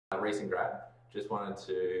recent grad. Just wanted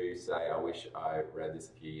to say I wish I read this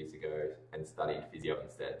a few years ago and studied physio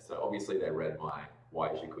instead. So obviously they read my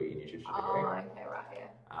Why You Should Quit Your Nutrition degree. Oh, okay, right,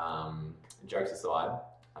 yeah. Jokes aside,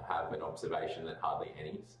 I have an observation that hardly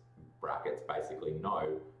any, brackets basically no,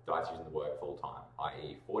 dietitians work full time,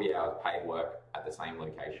 i.e. 40 hours paid work at the same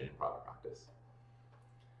location in private practice.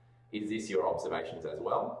 Is this your observations as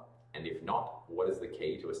well? And if not, what is the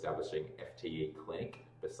key to establishing FTE clinic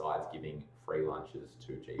besides giving free lunches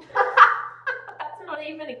to GPs? That's not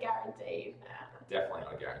even a guarantee. Definitely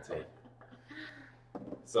not a guarantee.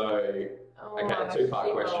 So, okay,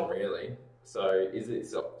 two-part question really. So is it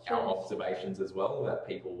our observations as well that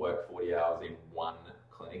people work 40 hours in one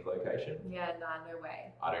clinic location? Yeah, no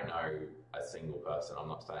way. I don't know a single person. I'm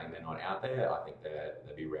not saying they're not out there. I think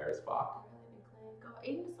they'd be rare as fuck.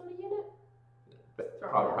 Even sort of unit? But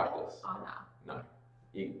private practice? Oh, no. No.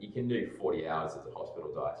 You can do 40 hours as a hospital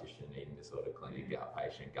dietitian, eating disorder clinic,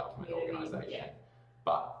 outpatient, government organisation. Yeah.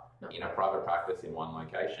 But in a private practice in one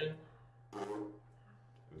location,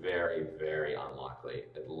 very, very unlikely,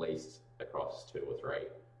 at least across 2 or 3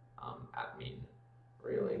 admin,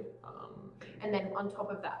 really. And then on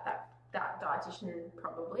top of that dietitian,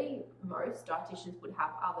 probably most dietitians would have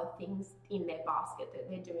other things in their basket that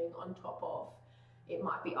they're doing on top of. It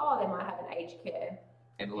might be, they might have an aged care.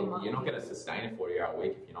 And look, you're not going to sustain a 40-hour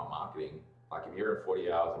week if you're not marketing. Like if you're in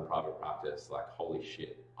 40 hours in private practice, like holy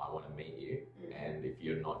shit, I want to meet you. And if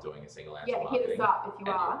you're not doing a single ounce of marketing, hit us up if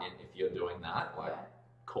you are. And if you're doing that, like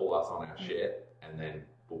call us on our shit, and then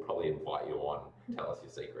we'll probably invite you on, tell us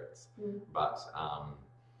your secrets. But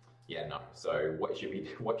no. So what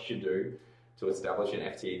you do to establish an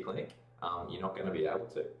FTE clinic? You're not going to be able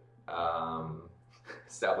to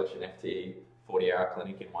establish an FTE 40-hour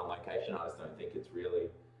clinic in one location. I just don't think it's really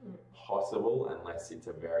possible unless it's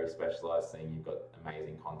a very specialised thing. You've got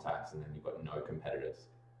amazing contacts and then you've got no competitors.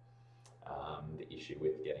 The issue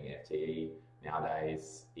with getting FTE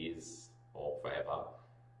nowadays is, or forever,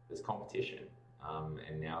 there's competition.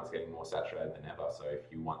 And now it's getting more saturated than ever. So if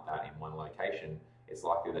you want that in one location, it's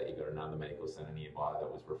likely that you've got another medical centre nearby that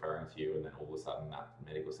was referring to you, and then all of a sudden that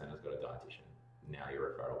medical centre's got a dietitian. Now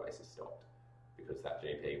your referral base is stopped, because that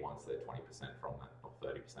GP wants their 20% from that, or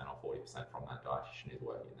 30% or 40% from that dietitian is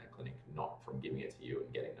working in that clinic, not from giving it to you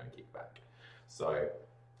and getting no kickback. So,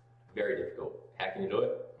 very difficult. How can you do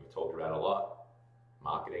it? We've talked about it a lot.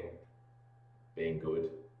 Marketing, being good,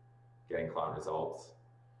 getting client results,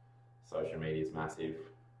 social media is massive.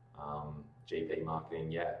 GP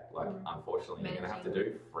marketing, unfortunately you're going to have to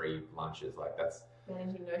do free lunches. Like that's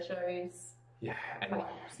managing no shows. Yeah, and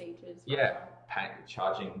procedures.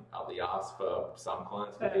 Charging up the arse for some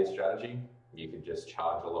clients could be a strategy. You could just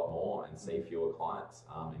charge a lot more and see fewer clients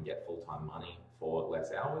and get full-time money for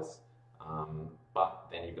less hours. But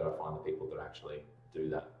then you've got to find the people that actually do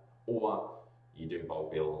that. Or you do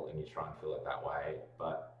bulk bill and you try and fill it that way.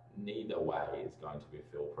 But neither way is going to be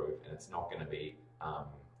foolproof, and it's not going to be,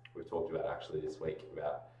 we've talked about actually this week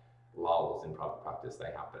about lulls in private practice.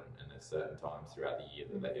 They happen, and there's certain times throughout the year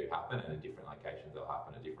that they do happen, and in different locations they'll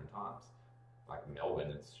happen at different times. Like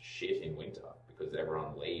Melbourne, it's shit in winter because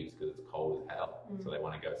everyone leaves because it's cold as hell, so they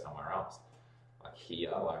want to go somewhere else. Like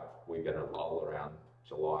here, like we get a lull around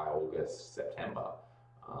July, August, September.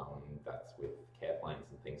 That's with care plans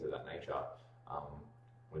and things of that nature.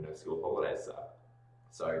 When no school holidays are.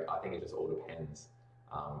 So I think it just all depends.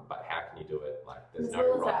 But how can you do it? Like there's as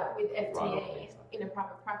no well as right, that with FTE right in a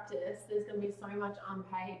private practice, there's going to be so much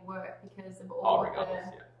unpaid work because of all of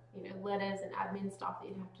the letters and admin stuff that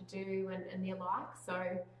you'd have to do and the like. So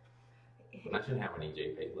imagine how many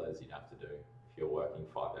GP letters you'd have to do if you're working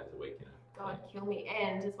 5 days a week. God, kill me.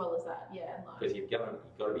 And as well as that, because you've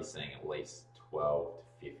got to be seeing at least 12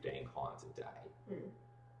 to 15 clients a day.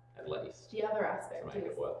 At least. The other aspect to make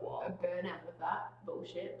it worthwhile. A burnout of that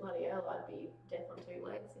bullshit. Bloody hell, I'd be death on 2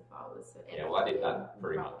 legs if I was. I did that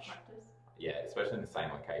pretty much. Practice. Yeah, especially in the same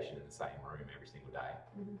location, in the same room every single day.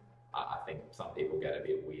 I think some people get a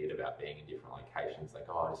bit weird about being in different locations. Like,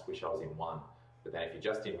 I just wish I was in one. But then if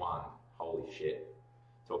you're just in one, holy shit.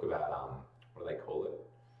 Talk about, what do they call it?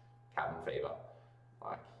 Cabin fever.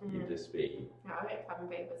 Like, you'd just be... No, I get cabin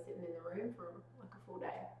fever sitting in the room for like a full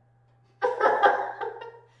day.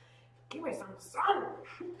 Give me some sun.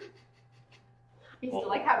 I used to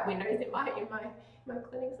like have windows in my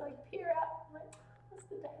clinics, like peer out. I'm like, what's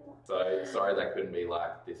the day like? So sorry that couldn't be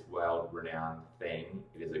like this world-renowned thing.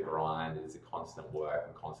 It is a grind. It is a constant work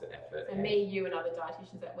and constant effort. So me, you, and other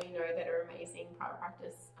dietitians that we know that are amazing private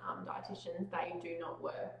practice dietitians, they do not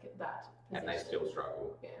work that position. And they still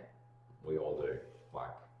struggle. Yeah, we all do.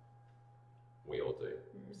 Like we all do.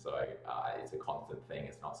 So it's a constant thing.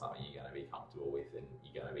 It's not something you're going to be comfortable with, and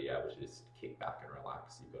you're going to be able just kick back and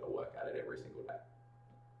relax. You've got to work at it every single day.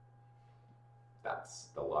 That's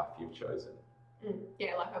the life you've chosen.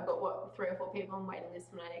 Yeah, like I've got 3 or 4 people on waiting list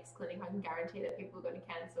for my next clinic. I can guarantee that people are going to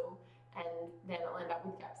cancel, and then I'll end up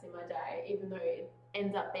with gaps in my day, even though it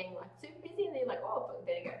ends up being like super busy, and then you're like, oh, but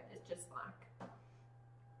there you go. It's just like,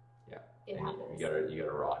 yeah, it happens. You got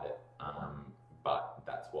to ride it. But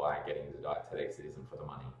that's why getting into dietetics isn't for the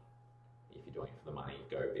money. If you're doing it for the money,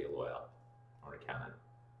 go be a lawyer or an accountant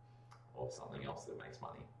or something else that makes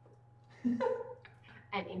money.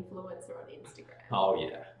 An influencer on Instagram. Oh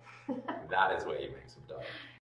yeah, that is where you make some dough.